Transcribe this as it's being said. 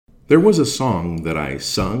There was a song that I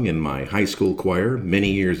sung in my high school choir many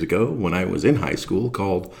years ago when I was in high school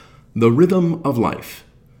called The Rhythm of Life.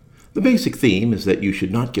 The basic theme is that you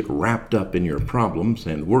should not get wrapped up in your problems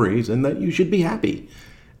and worries and that you should be happy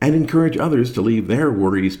and encourage others to leave their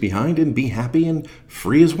worries behind and be happy and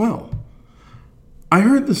free as well. I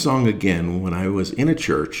heard the song again when I was in a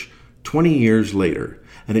church 20 years later,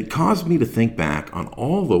 and it caused me to think back on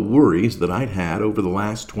all the worries that I'd had over the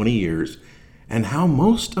last 20 years and how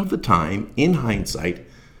most of the time, in hindsight,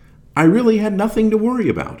 I really had nothing to worry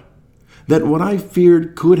about. That what I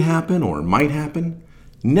feared could happen or might happen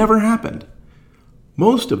never happened.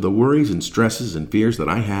 Most of the worries and stresses and fears that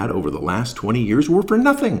I had over the last 20 years were for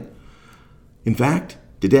nothing. In fact,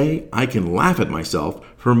 today I can laugh at myself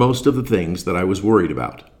for most of the things that I was worried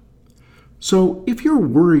about. So if you're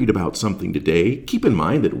worried about something today, keep in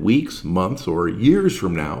mind that weeks, months, or years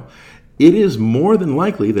from now, it is more than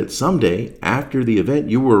likely that someday, after the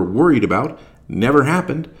event you were worried about never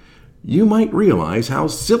happened, you might realize how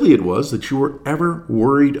silly it was that you were ever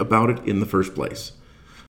worried about it in the first place.